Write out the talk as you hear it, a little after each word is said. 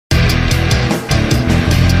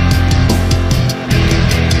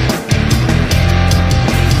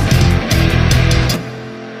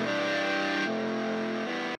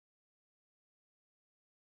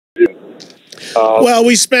Well,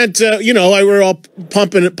 we spent, we were all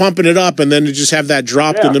pumping it up, and then to just have that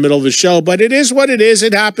dropped in the middle of the show. But it is what it is.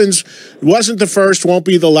 It happens. It wasn't the first, won't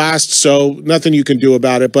be the last, so nothing you can do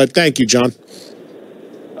about it. But thank you, John.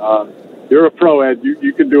 You're a pro, Ed.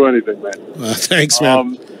 You can do anything, man. Thanks,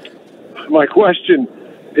 man. My question,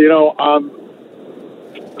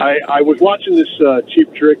 I was watching this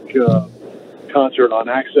Cheap Trick concert on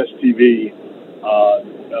Access TV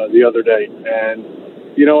the other day, and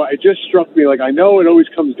it just struck me, like, I know it always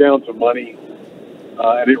comes down to money,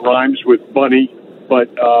 and it rhymes with bunny, but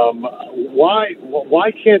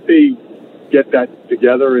why can't they get that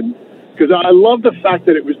together? And because I love the fact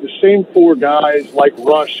that it was the same four guys, like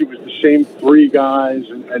Rush, it was the same three guys,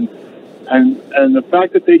 and the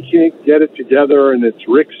fact that they can't get it together, and it's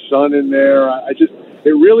Rick's son in there, I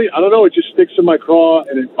don't know, it just sticks in my craw,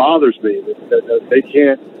 and it bothers me that they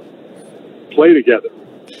can't play together.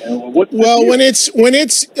 Well, when it's,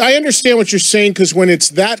 I understand what you're saying, because when it's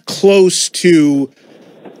that close to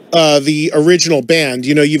the original band,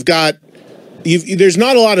 there's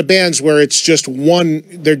not a lot of bands where it's just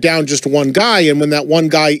they're down just one guy, and when that one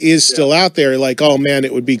guy is still out there, like, oh man,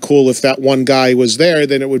 it would be cool if that one guy was there,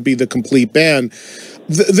 then it would be the complete band.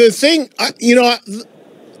 The thing,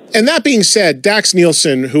 and that being said, Dax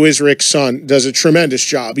Nielsen, who is Rick's son, does a tremendous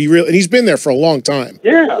job. And he's been there for a long time.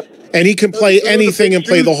 Yeah. And he can play anything and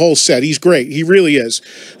play the whole set. He's great. He really is.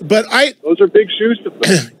 But those are big shoes to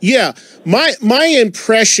fill. Yeah. My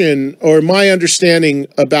impression or my understanding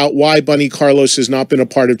about why Bunny Carlos has not been a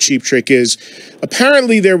part of Cheap Trick is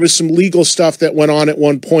apparently there was some legal stuff that went on at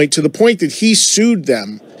one point, to the point that he sued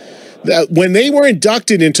them. That when they were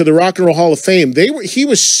inducted into the Rock and Roll Hall of Fame, he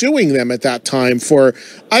was suing them at that time for,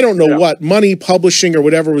 I don't know what, money, publishing, or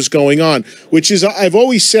whatever was going on, which is, I've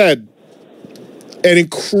always said, an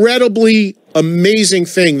incredibly amazing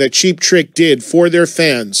thing that Cheap Trick did for their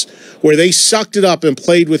fans, where they sucked it up and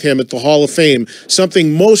played with him at the Hall of Fame,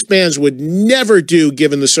 something most bands would never do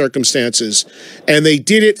given the circumstances. And they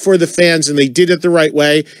did it for the fans, and they did it the right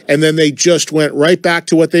way, and then they just went right back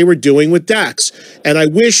to what they were doing with Dax. And I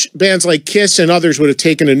wish bands like Kiss and others would have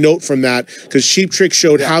taken a note from that, because Cheap Trick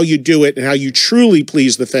showed how you do it and how you truly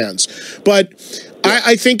please the fans. But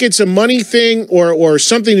I think it's a money thing or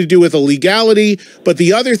something to do with a legality. But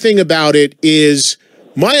the other thing about it is,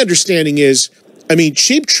 my understanding is,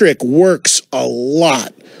 Cheap Trick works a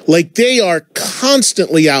lot. Like, they are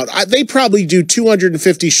constantly out. They probably do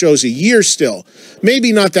 250 shows a year still.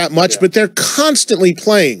 Maybe not that much, but they're constantly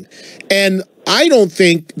playing. And I don't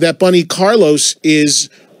think that Bunny Carlos is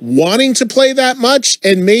wanting to play that much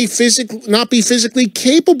and may not be physically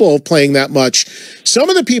capable of playing that much. Some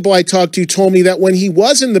of the people I talked to told me that when he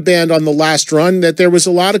was in the band on the last run, that there was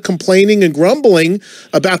a lot of complaining and grumbling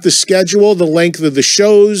about the schedule, the length of the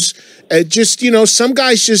shows. Some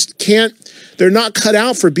guys just can't, they're not cut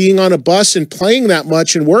out for being on a bus and playing that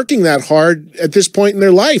much and working that hard at this point in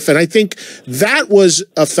their life. And I think that was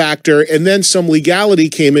a factor. And then some legality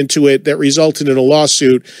came into it that resulted in a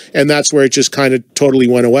lawsuit. And that's where it just kind of totally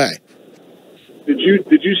went away. Did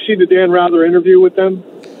you see the Dan Rather interview with them?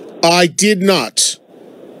 I did not.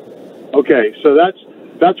 Okay, so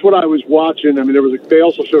that's what I was watching. They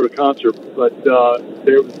also showed a concert, but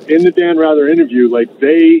in the Dan Rather interview, like,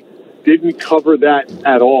 they didn't cover that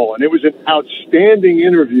at all, and it was an outstanding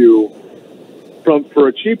interview for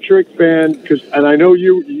a Cheap Trick fan. And I know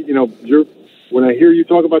you're when I hear you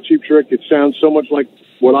talk about Cheap Trick, it sounds so much like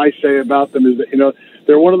what I say about them. Is that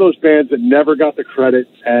they're one of those bands that never got the credit,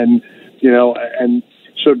 and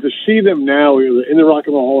so to see them now in the Rock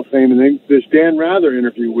and Roll Hall of Fame, and then this Dan Rather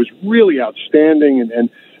interview was really outstanding, and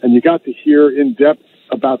you got to hear in depth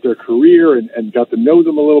about their career and got to know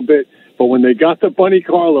them a little bit. But when they got to Bunny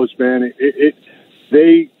Carlos, man,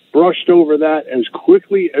 they brushed over that as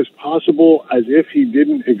quickly as possible, as if he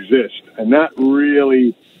didn't exist. And that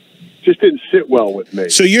really just didn't sit well with me.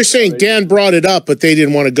 So you're saying Dan brought it up, but they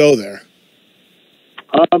didn't want to go there?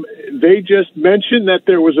 They just mentioned that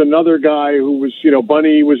there was another guy who was,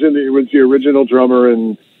 Bunny was the original drummer,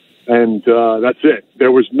 and that's it.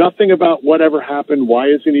 There was nothing about whatever happened. Why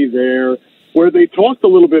isn't he there? Where they talked a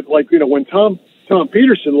little bit, like, when Tom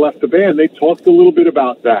Peterson left the band, they talked a little bit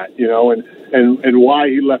about that, and why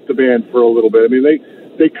he left the band for a little bit.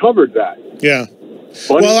 They covered that. Yeah.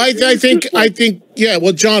 Well, I think,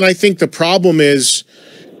 well, John, I think the problem is,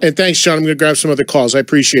 and thanks, John, I'm going to grab some other calls. I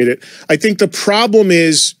appreciate it. I think the problem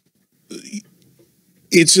is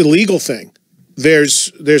it's a legal thing.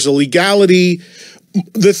 There's a legality.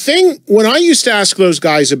 The thing, when I used to ask those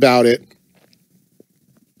guys about it,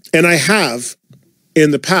 and I have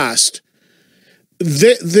in the past,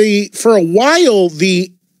 for a while,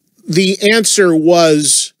 the answer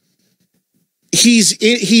was,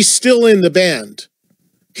 he's still in the band.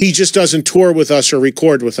 He just doesn't tour with us or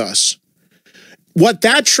record with us. What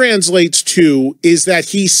that translates to is that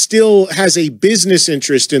he still has a business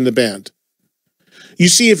interest in the band. You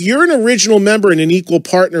see, if you're an original member and an equal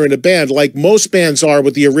partner in a band, like most bands are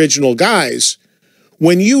with the original guys,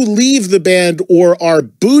 when you leave the band or are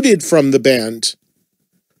booted from the band,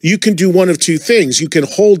 you can do one of two things. You can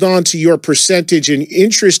hold on to your percentage and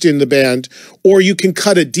interest in the band, or you can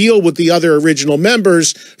cut a deal with the other original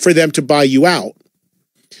members for them to buy you out.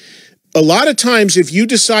 A lot of times, if you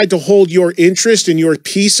decide to hold your interest in your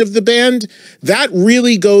piece of the band, that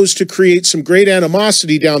really goes to create some great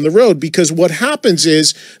animosity down the road, because what happens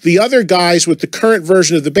is the other guys with the current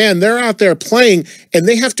version of the band, they're out there playing and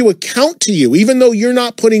they have to account to you. Even though you're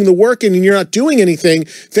not putting the work in and you're not doing anything,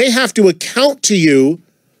 they have to account to you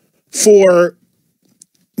for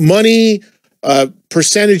money,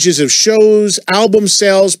 percentages of shows, album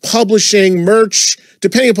sales, publishing, merch,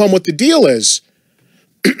 depending upon what the deal is.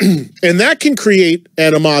 And that can create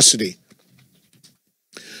animosity.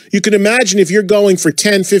 You can imagine if you're going for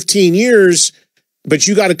 10, 15 years, but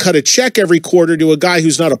you got to cut a check every quarter to a guy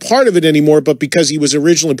who's not a part of it anymore, but because he was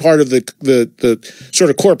originally part of the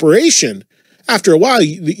sort of corporation, after a while,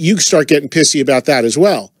 you start getting pissy about that as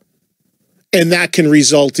well. And that can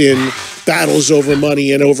result in battles over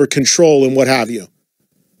money and over control and what have you.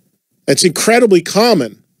 It's incredibly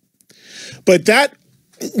common. But that,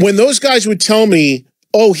 when those guys would tell me,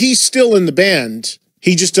 oh, he's still in the band,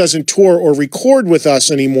 he just doesn't tour or record with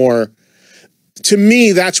us anymore, to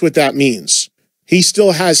me, that's what that means. He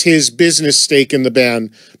still has his business stake in the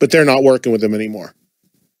band, but they're not working with him anymore.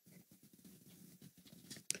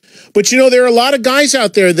 But, you know, there are a lot of guys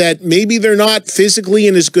out there that maybe they're not physically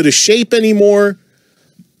in as good a shape anymore.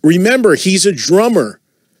 Remember, he's a drummer.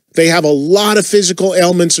 They have a lot of physical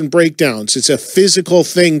ailments and breakdowns. It's a physical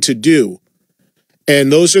thing to do.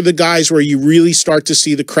 And those are the guys where you really start to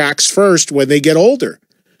see the cracks first when they get older.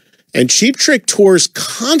 And Cheap Trick tours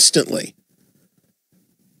constantly.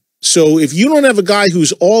 So if you don't have a guy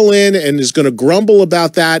who's all in and is going to grumble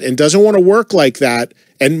about that and doesn't want to work like that,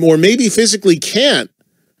 and or maybe physically can't,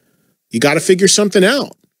 you got to figure something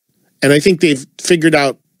out. And I think they've figured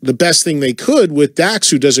out the best thing they could with Dax,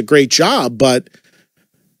 who does a great job. But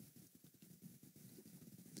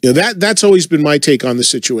you know, that's always been my take on the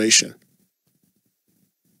situation.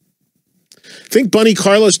 I think Bunny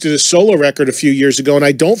Carlos did a solo record a few years ago, and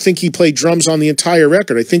I don't think he played drums on the entire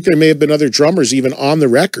record. I think there may have been other drummers even on the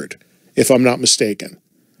record, if I'm not mistaken.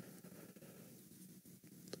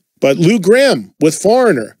 But Lou Gramm with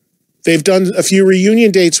Foreigner, they've done a few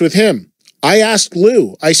reunion dates with him. I asked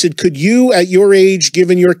Lou, I said, could you, at your age,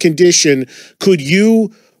 given your condition, could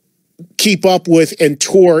you keep up with and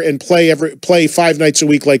tour and play 5 nights a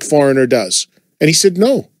week like Foreigner does? And he said,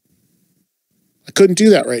 no. I couldn't do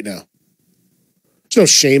that right now. There's no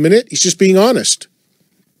shame in it. He's just being honest.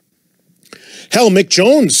 Hell, Mick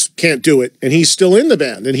Jones can't do it, and he's still in the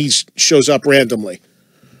band, and he shows up randomly.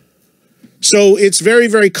 So it's very,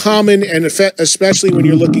 very common, and especially when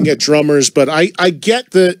you're looking at drummers. But I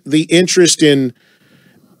get the interest in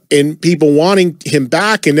people wanting him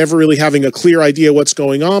back and never really having a clear idea what's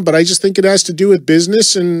going on. But I just think it has to do with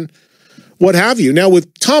business and what have you. Now,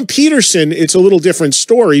 with Tom Peterson, it's a little different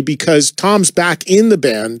story because Tom's back in the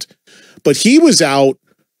band. But he was out.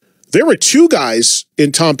 There were 2 guys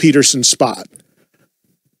in Tom Peterson's spot.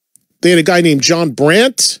 They had a guy named John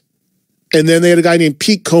Brandt, and then they had a guy named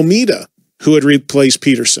Pete Comida who had replaced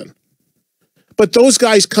Peterson. But those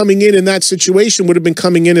guys coming in that situation would have been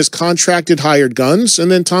coming in as contracted hired guns,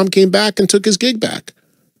 and then Tom came back and took his gig back.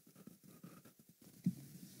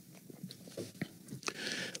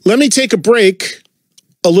 Let me take a break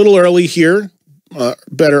a little early here,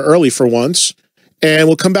 better early for once. And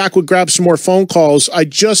we'll come back, we'll grab some more phone calls.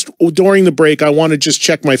 During the break, I want to just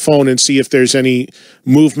check my phone and see if there's any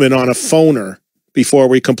movement on a phoner before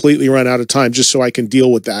we completely run out of time, just so I can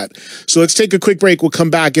deal with that. So let's take a quick break. We'll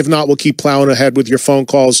come back. If not, we'll keep plowing ahead with your phone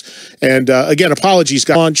calls. And again, apologies.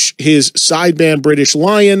 Launch his side band, British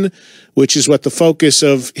Lion, which is what the focus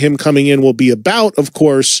of him coming in will be about, of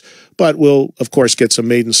course. But we'll, of course, get some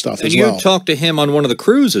Maiden stuff as well. And you talked to him on one of the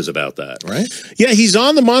cruises about that, right? Yeah, he's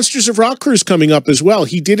on the Monsters of Rock cruise coming up as well.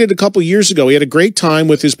 He did it a couple years ago. He had a great time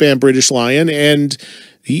with his band British Lion, and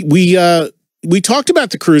we talked about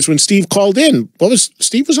the cruise when Steve called in.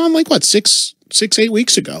 Steve was on like what, 6-8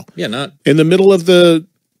 weeks ago? Yeah, not in the middle of the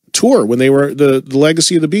tour when they were the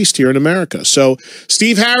Legacy of the Beast here in America. So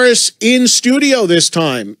Steve Harris in studio this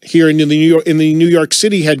time here in the New York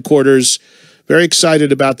City headquarters. Very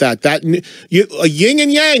excited about that. A yin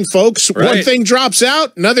and yang, folks. Right. One thing drops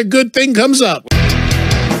out, another good thing comes up.